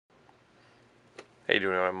How you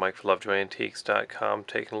doing? I'm Mike for LovejoyAntiques.com,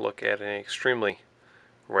 taking a look at an extremely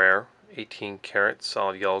rare 18 karat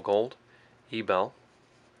solid yellow gold Ebel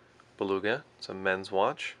Beluga. It's a men's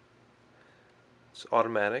watch. It's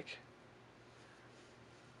automatic.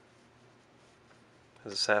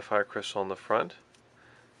 Has a sapphire crystal on the front.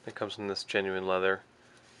 It comes in this genuine leather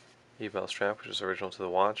Ebel strap, which is original to the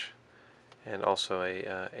watch, and also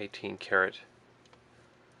a 18 karat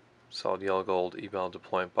solid yellow gold Ebel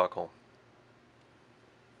deployment buckle.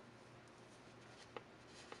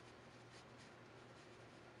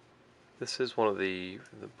 This is one of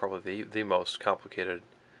probably the most complicated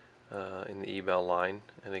in the Ebel line,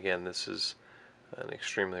 and again, this is an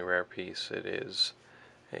extremely rare piece. It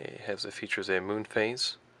features a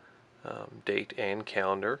Moonphase date and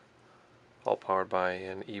calendar, all powered by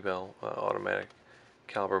an Ebel automatic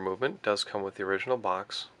caliber movement. It does come with the original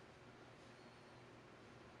box.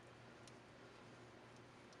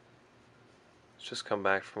 It's just come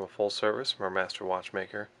back from a full service from our master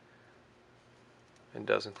watchmaker, and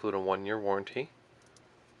does include a 1-year warranty.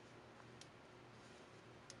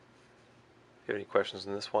 If you have any questions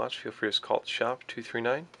on this watch, feel free to call the shop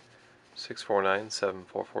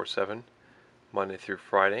 239-649-7447, Monday through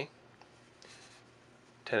Friday,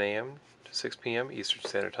 10 a.m. to 6 p.m. Eastern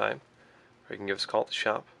Standard Time, or you can give us a call at the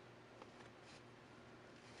shop.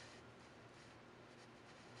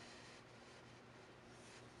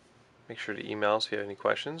 Make sure to email us if you have any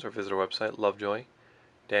questions, or visit our website, lovejoy-antiques.com.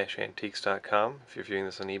 If you're viewing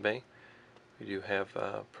this on eBay, we do have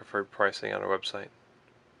preferred pricing on our website.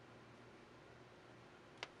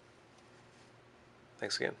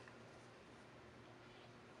 Thanks again.